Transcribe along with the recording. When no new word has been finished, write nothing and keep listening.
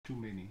too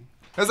many.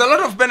 There's a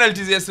lot of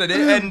penalties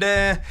yesterday, and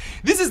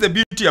this is the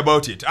beauty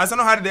about it.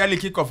 Arsenal had the early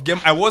kickoff game.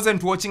 I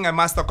wasn't watching, I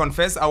must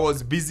confess. I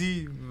was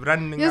busy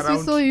running around. Yes,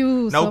 we saw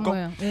you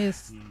somewhere.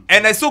 Yes.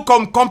 And I saw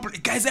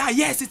guys,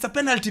 yes, it's a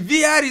penalty.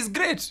 VR is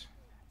great.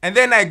 And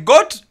then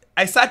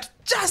I sat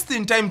just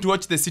in time to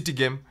watch the City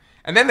game.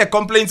 And then the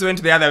complaints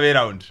went the other way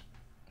around.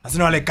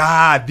 Arsenal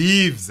like,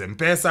 thieves,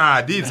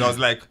 M-Pesa, thieves. I was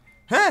like,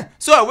 huh?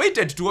 So I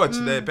waited to watch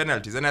the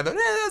penalties. And I thought,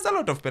 there's a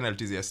lot of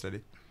penalties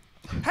yesterday.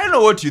 I don't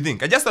know what you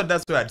think. I just thought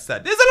that's where I'd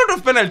start. There's a lot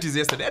of penalties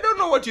yesterday. I don't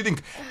know what you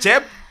think.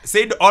 Chep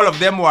said all of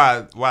them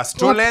were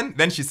stolen. What?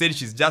 Then she said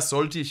she's just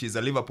salty. She's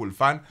a Liverpool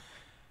fan.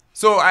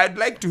 So I'd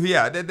like to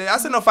hear that the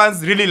Arsenal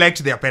fans really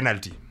liked their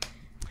penalty.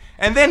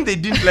 And then they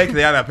didn't like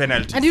the other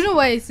penalties. And you know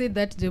why I said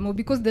that, Jemo?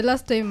 Because the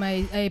last time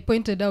I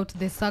pointed out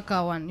the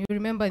Saka one. You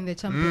remember in the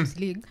Champions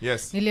League?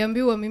 Yes.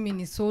 Niliambiwa mimi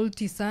ni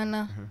salty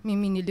sana.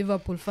 Mimi ni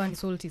Liverpool fan,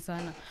 salty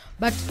sana.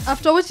 But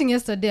after watching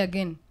yesterday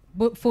again,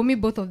 for me,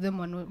 both of them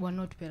were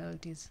not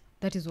penalties.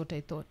 That is what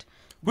I thought.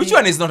 Which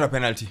one is not a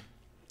penalty?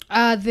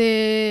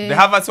 The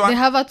Havertz one? The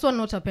Havertz one,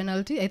 not a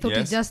penalty. I thought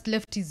he just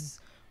left his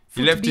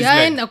foot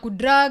behind, na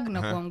kudrag,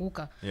 na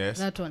kuanguka. Yes.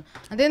 That one.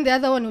 And then the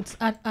other one was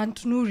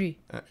Ant-Nouri.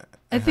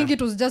 I think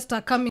it was just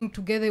coming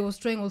together. He was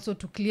trying also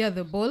to clear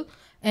the ball.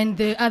 And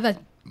the other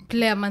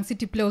player, Man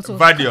City player also.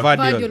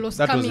 Vardiol was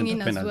coming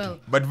in as well.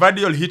 But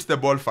Vardiol hit the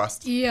ball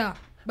first. Yeah.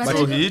 But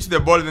so he hit the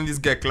ball, then this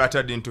guy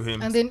clattered into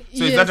him. And then,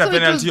 so is that a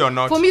penalty or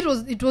not? For me,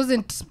 it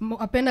wasn't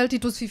a penalty.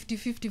 It was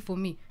 50-50 for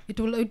me. It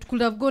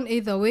could have gone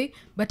either way.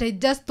 But I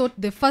just thought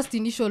the first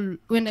initial,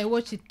 when I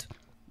watched it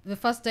the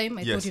first time,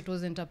 I thought it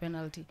wasn't a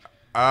penalty.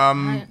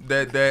 Then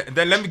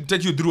let me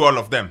take you through all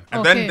of them.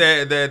 And then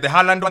the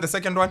Haaland one, the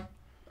second one?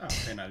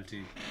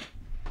 Penalty.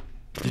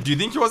 Did you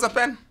think it was a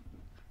pen?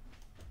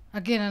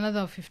 Again,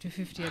 another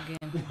 50-50 again.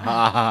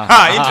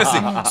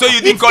 Interesting. So you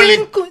think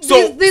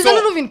there's a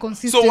lot of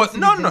inconsistency.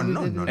 No.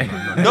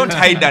 Don't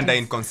hide under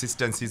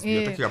inconsistencies.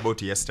 We're talking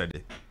about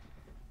yesterday.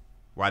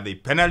 Were they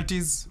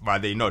penalties? Were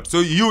they not?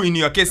 So you, in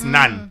your case,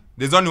 none.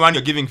 There's only one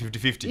you're giving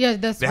 50-50. Yes,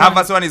 that's the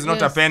Havertz one is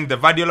not a pen. The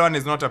Vardiol one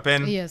is not a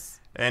pen.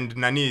 Yes. And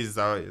Nani is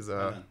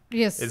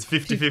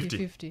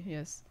 50-50.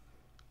 Yes.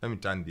 Let me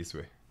turn this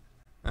way.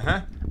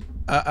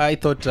 I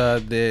thought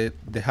the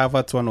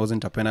Havertz one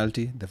wasn't a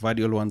penalty. The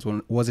Vardiol one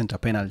wasn't a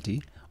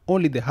penalty.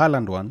 Only the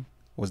Haaland one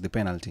was the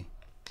penalty.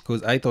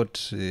 Because I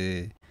thought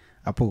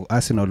Apo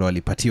Arsenal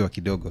walipatiwa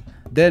kidogo.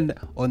 Then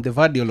on the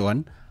Vardiol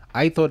one,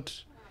 I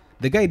thought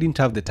the guy didn't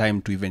have the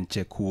time to even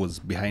check who was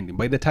behind him.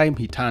 By the time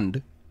he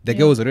turned, the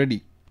guy was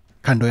already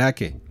kando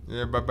yake.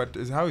 Yeah, but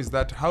how is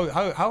that?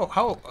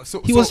 How?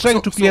 So he was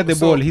trying to clear the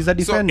ball. He's a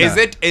defender.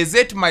 So is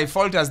it my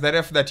fault as the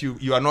ref that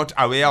you are not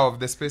aware of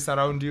the space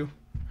around you?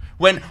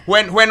 When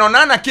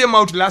Onana came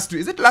out last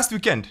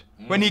weekend?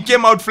 When he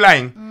came out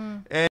flying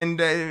and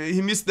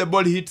he missed the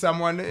ball, he hit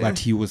someone. But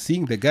he was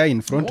seeing the guy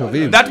in front of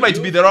him. That might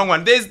be the wrong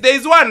one.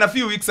 There's one a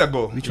few weeks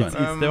ago. Which one? It's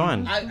the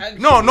one.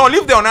 No,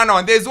 leave the Onana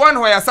one. There's one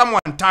where someone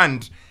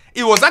turned.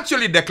 It was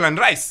actually Declan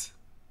Rice.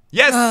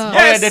 Yes.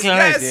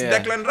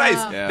 Declan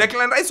Rice. Yeah.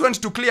 Declan Rice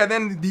went to clear.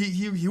 Then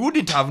he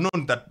wouldn't have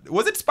known that.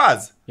 Was it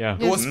Spurs? Yeah.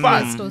 It was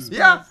Spurs.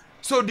 Yeah.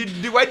 So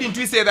why didn't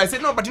we say that? I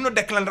said no, but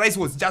Declan Rice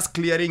was just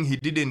clearing. He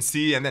didn't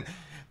see, and then.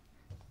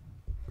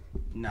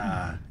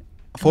 Nah.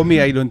 For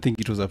me, I don't think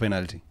it was a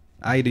penalty.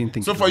 I didn't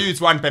think. So for you,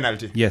 it's one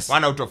penalty. Yes.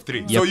 1 out of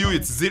 3. Yep. So you,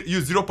 it's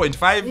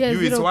 0.5. Yeah,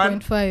 you, it's 1.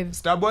 0.5.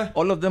 Starboy.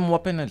 All of them were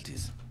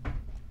penalties.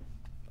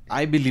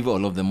 I believe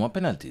all of them were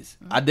penalties.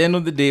 At the end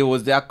of the day,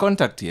 was there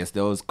contact? Yes,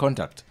 there was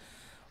contact.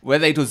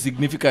 Whether it was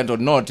significant or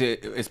not,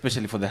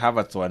 especially for the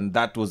Havertz one,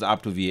 that was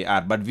up to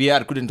VAR. But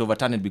VAR couldn't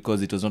overturn it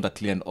because it was not a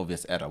clear and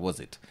obvious error, was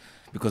it?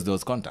 Because there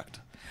was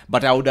contact.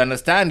 But I would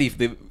understand if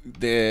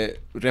the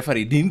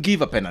referee didn't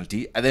give a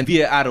penalty, and then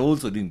VAR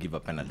also didn't give a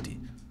penalty.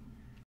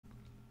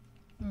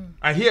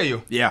 I hear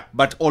you. Yeah,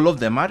 but all of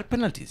them are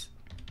penalties.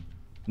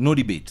 No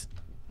debate.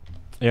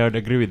 Yeah, I would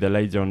agree with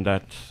Elijah on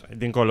that. I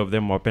think all of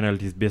them were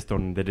penalties based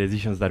on the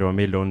decisions that were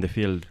made on the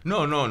field.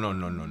 No. We want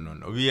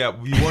We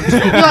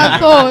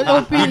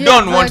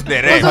don't want the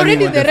ref. Because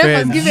already the ref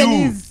has given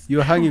his.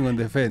 You're hanging on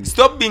the fence.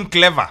 Stop being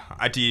clever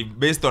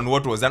based on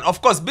what was done.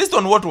 Of course, based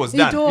on what was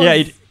done.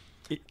 Yeah,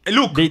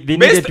 Look, they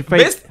needed to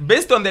fight.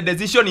 based on the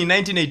decision in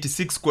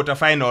 1986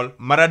 quarterfinal,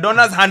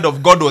 Maradona's hand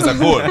of God was a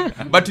goal.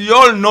 But you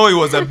all know it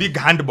was a big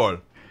handball.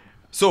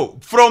 So,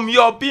 from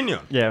your opinion.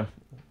 Yeah.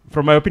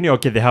 From my opinion,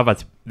 okay, the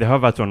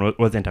Havertz one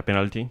wasn't a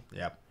penalty.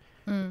 Yep.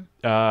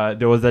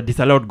 There was a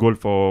disallowed goal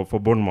for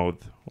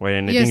Bournemouth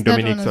when I think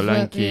Dominic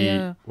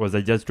Solanke was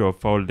adjudged to have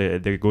fouled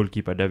the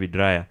goalkeeper David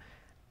Raya.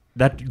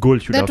 That goal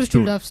should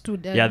have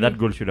stood. That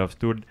goal should have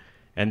stood.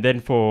 And then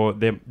for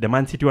the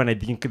Man City one, I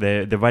think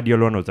the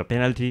Vardiol one was a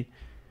penalty.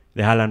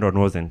 The Haaland one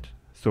wasn't.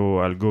 So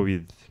I'll go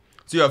with...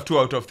 So you have 2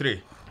 out of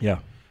 3? Yeah.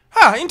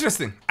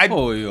 Interesting.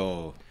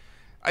 The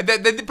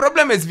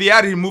problem is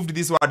VR removed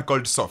this word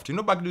called soft.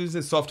 Back to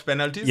this soft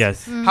penalties?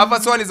 Yes.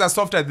 Havertz one is as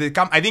soft as they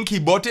come. I think he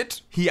bought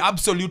it. He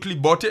absolutely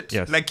bought it.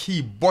 Yes. Like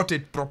he bought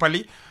it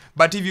properly.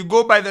 But if you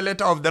go by the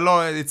letter of the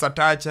law, it's a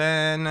touch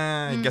and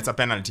it gets a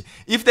penalty.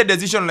 If the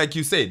decision, like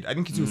you said, I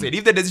think you said,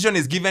 if the decision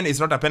is given, it's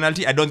not a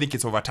penalty, I don't think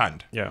it's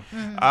overturned. Yeah.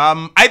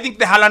 I think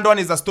the Haaland one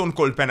is a stone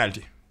cold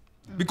penalty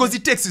because he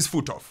takes his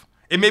foot off.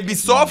 It may be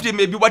soft, it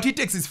may be what he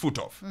takes his foot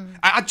off.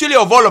 Actually,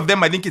 of all of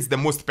them, I think it's the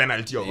most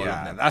penalty of all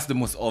of them. That's the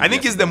most obvious. I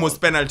think it's the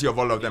most penalty of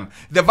all of them.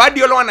 The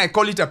Vardiol one, I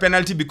call it a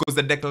penalty because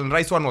the Declan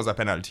Rice one was a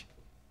penalty.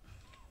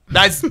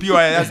 That's pure,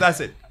 that's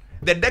it.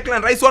 The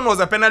Declan Rice one was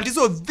a penalty,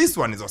 so this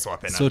one is also a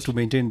penalty. So to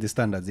maintain the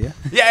standards, yeah?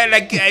 Yeah,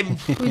 like...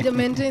 we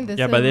maintain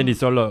the but then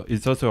it's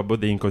also about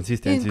the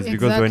inconsistencies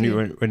because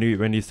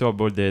when you saw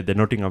about the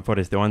Nottingham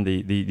Forest, the one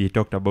they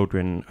talked about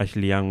when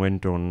Ashley Young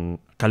went on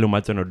Callum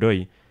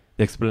Hudson-Odoi,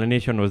 the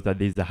explanation was that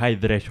there's a high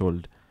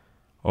threshold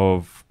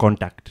of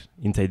contact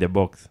inside the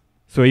box.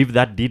 So if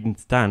that didn't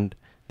stand,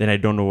 then I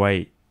don't know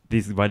why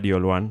this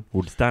Vardiol one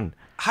would stand.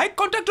 High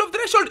contact of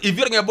threshold? If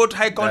you're talking about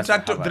high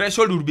contact of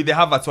threshold, would be the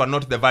Havertz one,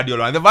 not the Vardiol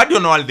one. The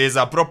Vardiol one, there's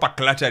a proper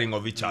cluttering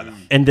of each other.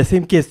 And the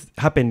same case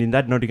happened in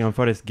that Nottingham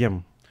Forest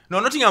game. No,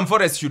 Nottingham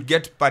Forest should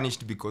get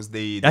punished because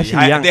they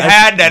hired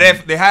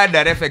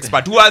the ref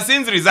expert who has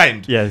since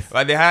resigned. Yes.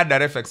 But they hired the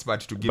ref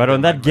expert to give. But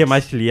on that advice. game,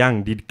 Ashley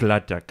Young did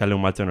clutter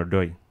Callum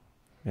Hudson-Odoi.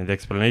 And the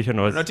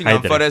explanation was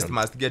Nottingham Forest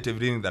must get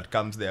everything that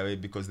comes their way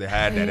because they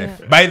hired the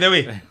ref. By the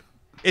way,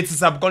 it's a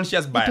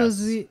subconscious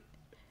bias.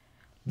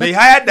 They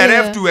hired the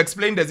ref to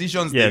explain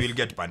decisions, they will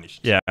get punished.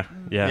 Yeah.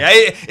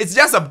 It's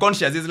just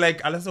subconscious. It's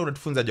like, alasa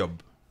unatufunza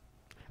job.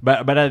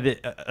 But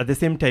at the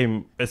same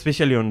time,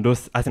 especially on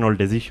those Arsenal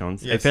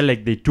decisions, I felt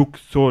like they took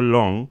so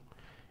long.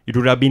 It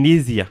would have been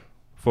easier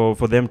for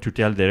them to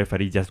tell the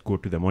referee just go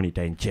to the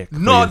monitor and check.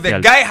 No, the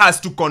guy has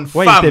to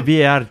confirm. Why is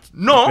the VAR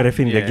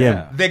refing the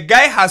game? The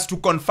guy has to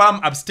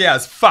confirm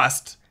upstairs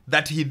first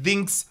that he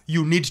thinks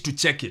you need to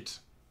check it.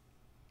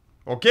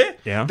 Okay?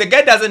 Yeah. The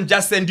guy doesn't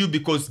just send you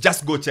because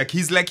just go check.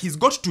 He's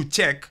got to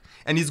check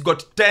and he's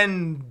got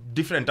 10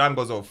 different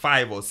angles or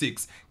 5 or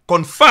 6.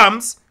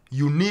 Confirms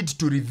you need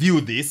to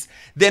review this.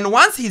 Then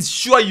once he's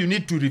sure you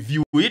need to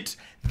review it,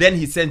 then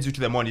he sends you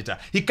to the monitor.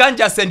 He can't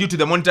just send you to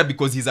the monitor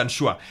because he's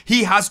unsure.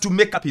 He has to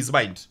make up his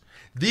mind.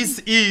 This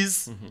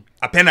is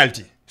a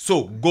penalty.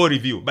 So go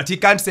review. But he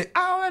can't say,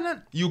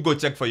 you go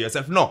check for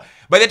yourself. No.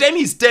 By the time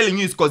he's telling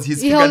you, it's because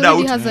he's figured out.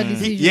 He has a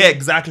decision. Yeah,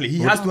 exactly. He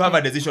has to have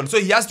a decision. So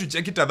he has to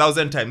check it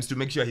 1,000 times to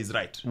make sure he's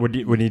right.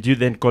 Would you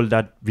then call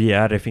that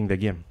VAR refing the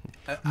game?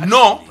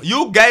 No,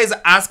 you guys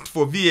asked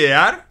for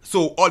VAR.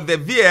 So all the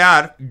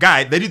VAR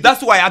guy,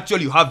 that's why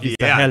actually you have VAR.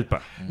 It's a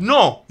helper.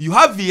 No, you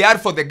have VAR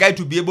for the guy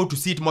to be able to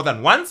see it more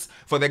than once,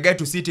 for the guy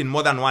to see it in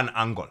more than one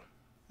angle.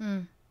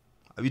 Are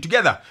we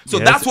together? So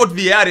that's what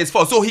VAR is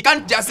for. So he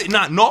can't just say,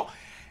 no.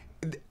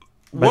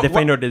 But the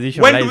final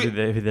decision lies with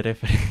the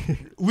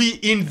referee.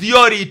 In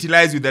theory, it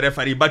lies with the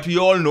referee, but we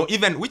all know,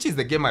 which is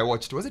the game I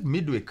watched? Was it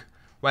midweek?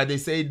 Where they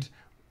said,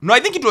 no, I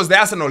think it was the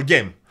Arsenal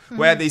game,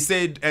 where they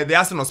said, the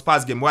Arsenal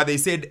Spurs game, where they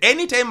said,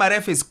 anytime a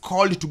ref is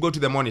called to go to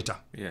the monitor,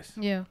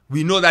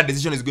 we know that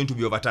decision is going to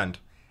be overturned.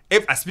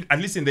 At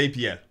least in the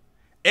EPL.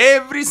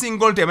 Every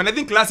single time. And I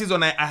think last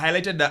season I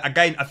highlighted a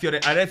guy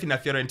a ref in a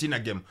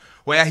Fiorentina game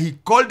where he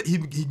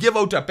gave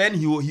out a pen,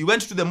 he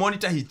went to the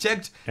monitor, he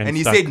checked and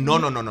he said no,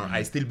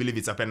 I still believe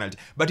it's a penalty.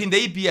 But in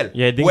the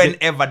EPL,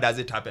 whenever does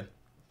it happen?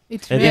 I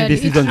think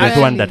this season there's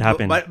one that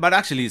happened. But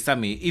actually,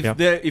 Sammy,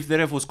 if the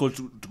ref was called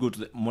to go to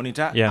the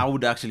monitor, I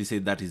would actually say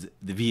that is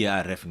the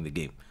VAR refing the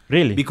game.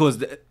 Really?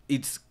 Because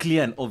it's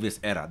clear and obvious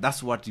error.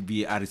 That's what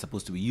VAR is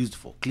supposed to be used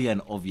for. Clear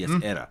and obvious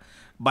error.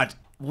 But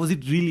was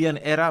it really an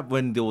error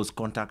when there was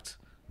contact?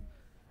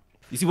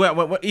 You see,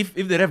 if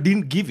the ref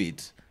didn't give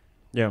it,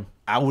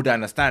 I would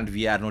understand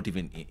VAR not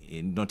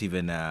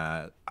even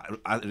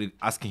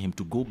asking him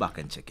to go back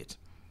and check it.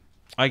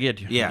 I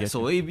get you. Yeah,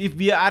 so if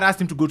VAR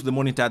asked him to go to the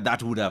monitor,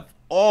 that would have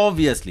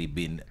obviously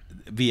been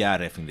VAR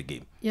refing the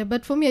game. Yeah,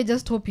 but for me, I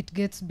just hope it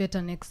gets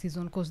better next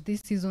season because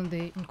this season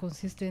the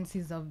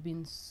inconsistencies have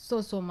been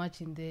so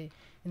much in the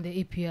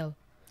EPL.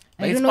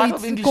 But I don't know,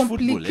 it's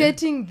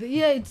complicating.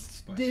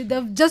 Football,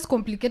 they've just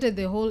complicated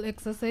the whole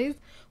exercise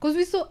because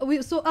we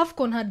saw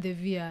AFCON had the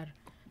VR,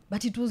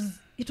 but it was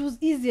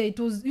easier. It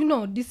was,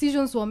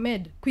 decisions were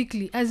made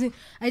quickly. As in,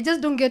 I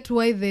just don't get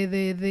why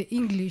the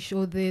English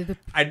or the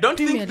I don't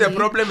Premier think the League,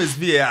 problem is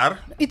VAR.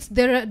 It's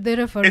the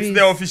referees. It's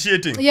the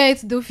officiating. Yeah,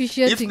 it's the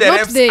officiating.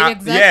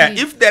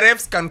 If the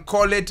refs can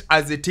call it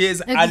as it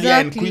is earlier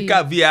and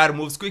quicker, VAR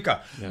moves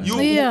quicker.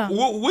 Yeah.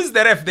 Who is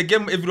the ref? The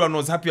game everyone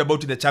was happy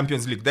about in the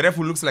Champions League. The ref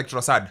who looks like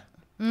Trossard.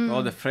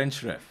 Or the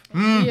French ref.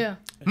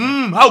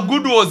 How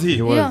good was he?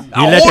 He was. He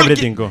let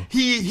everything go.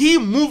 He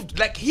moved,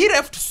 like he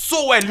refed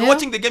so well. You're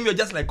watching the game, you're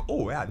just like,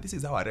 oh yeah, this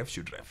is how a ref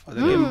should ref.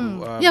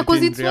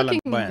 Because it's working.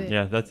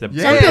 That's the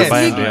Champions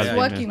League is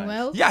working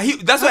well. Yeah,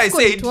 that's why I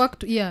said it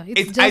worked. Yeah,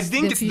 I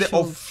think it's the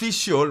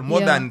official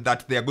more than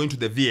that they are going to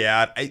the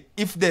VAR.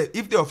 If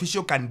the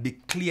official can be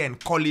clear and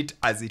call it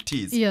as it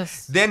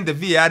is, then the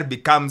VAR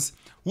becomes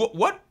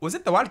what was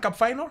it? The World Cup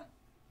final?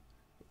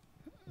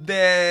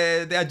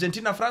 The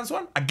Argentina France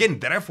one, again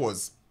the ref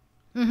was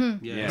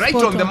Right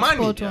Spot on the on,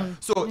 money. spot on.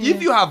 So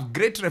if you have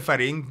great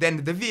refereeing,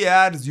 then the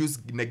VAR's use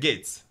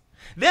negates.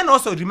 Then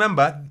also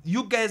remember,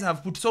 you guys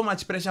have put so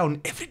much pressure on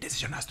every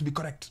decision has to be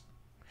correct.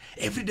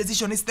 Every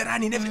decision is the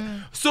running.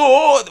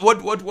 So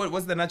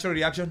what's the natural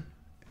reaction?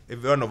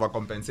 Everyone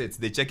overcompensates.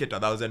 They check it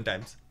 1,000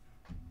 times.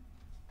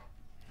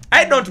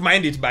 I don't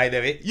mind it, by the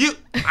way.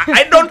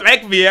 I don't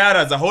like VAR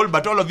as a whole,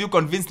 but all of you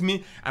convinced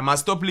me I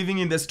must stop living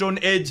in the Stone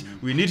Age.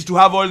 We need to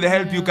have all the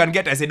help you can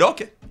get. I said,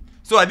 okay.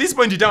 So at this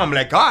point in time, I'm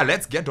like,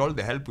 let's get all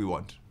the help we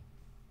want.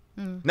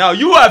 Now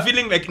you are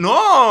feeling like,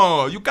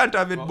 no, you can't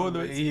have it both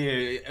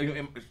ways.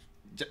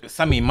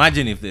 Sammy,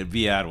 imagine if the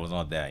VAR was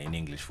not there in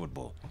English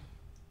football.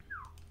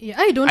 Yeah,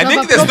 I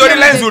think the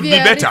storylines would be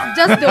better. It's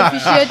just the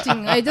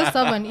officiating. I just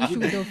have an issue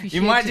with the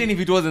officiating. Imagine if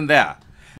it wasn't there.